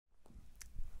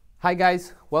Hi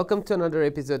guys, welcome to another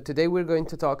episode. Today we're going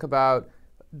to talk about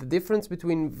the difference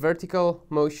between vertical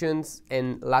motions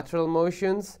and lateral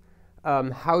motions,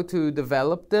 how to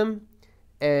develop them,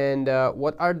 and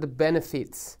what are the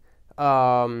benefits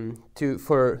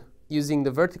for using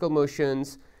the vertical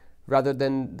motions rather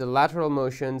than the lateral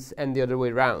motions and the other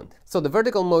way around. So the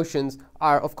vertical motions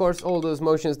are, of course, all those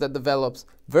motions that develops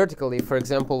vertically. For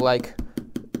example, like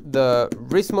the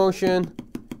wrist motion,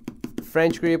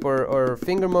 French grip or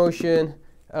finger motion,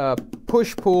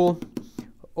 push-pull,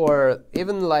 or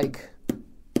even like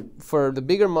for the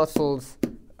bigger muscles,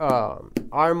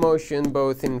 arm motion,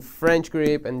 both in French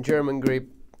grip and German grip,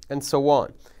 and so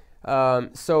on.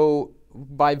 So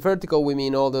by vertical, we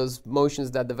mean all those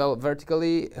motions that develop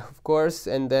vertically, of course,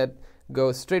 and that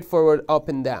go straight forward, up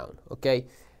and down, okay?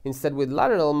 Instead, with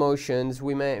lateral motions,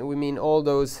 we mean all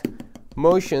those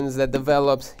motions that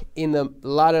develops in a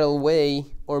lateral way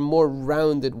or more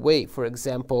rounded way. For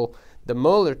example, the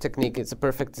Moeller technique is a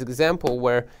perfect example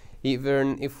where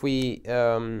even if we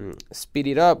speed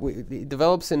it up, it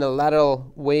develops in a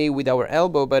lateral way with our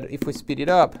elbow, but if we speed it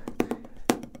up,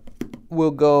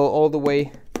 we'll go all the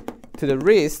way to the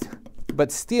wrist,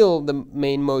 but still the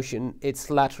main motion, it's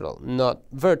lateral, not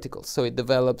vertical, so it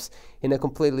develops in a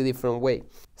completely different way.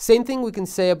 Same thing we can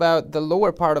say about the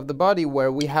lower part of the body,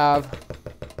 where we have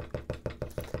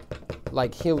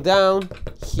like heel down,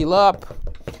 heel up,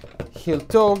 heel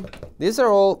toe. These are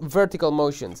all vertical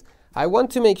motions. I want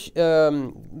to make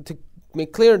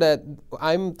clear that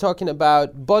I'm talking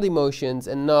about body motions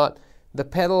and not the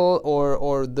pedal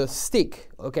or the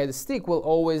stick. Okay, the stick will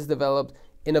always develop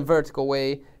in a vertical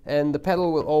way, and the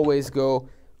pedal will always go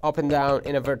up and down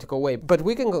in a vertical way. But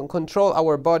we can control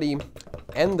our body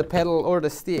and the pedal or the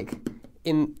stick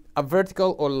in a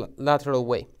vertical or lateral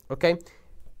way, okay?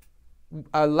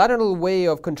 A lateral way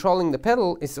of controlling the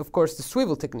pedal is, of course, the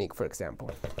swivel technique, for example.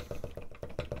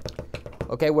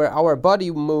 Okay, where our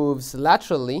body moves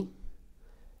laterally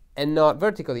and not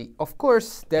vertically. Of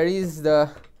course, there is the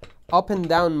up and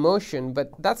down motion,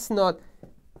 but that's not,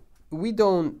 we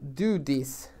don't do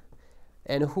this.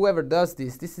 And whoever does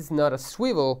this is not a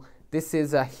swivel, this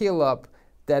is a heel up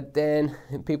that then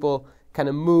people kind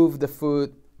of move the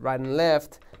foot right and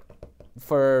left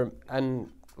for an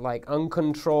like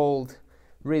uncontrolled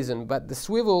reason. But the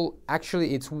swivel,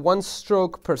 actually, it's one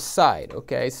stroke per side,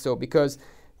 okay? So because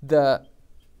the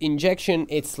injection,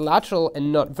 it's lateral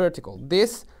and not vertical.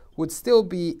 This would still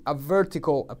be a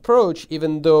vertical approach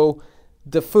even though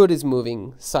the foot is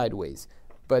moving sideways.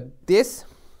 But this,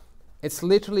 it's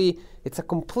literally, it's a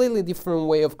completely different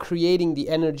way of creating the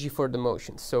energy for the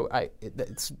motion. So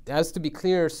it has to be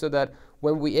clear so that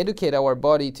when we educate our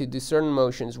body to do certain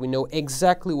motions, we know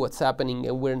exactly what's happening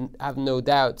and we have no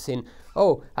doubts in,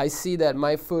 oh, I see that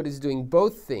my foot is doing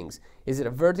both things. Is it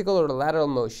a vertical or a lateral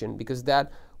motion? Because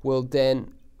that will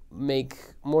then make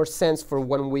more sense for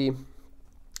when we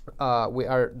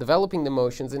are developing the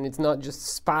motions, and it's not just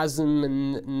spasm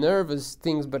and nervous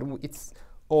things, but it's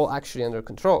all actually under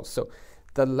control. So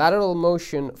the lateral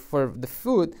motion for the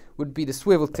foot would be the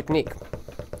swivel technique.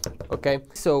 Okay,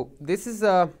 so this is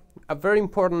a very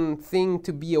important thing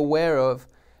to be aware of,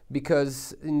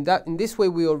 because in this way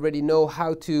we already know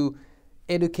how to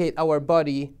educate our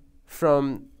body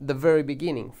from the very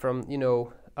beginning, from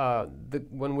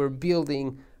when we're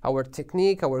building our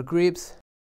technique, our grips,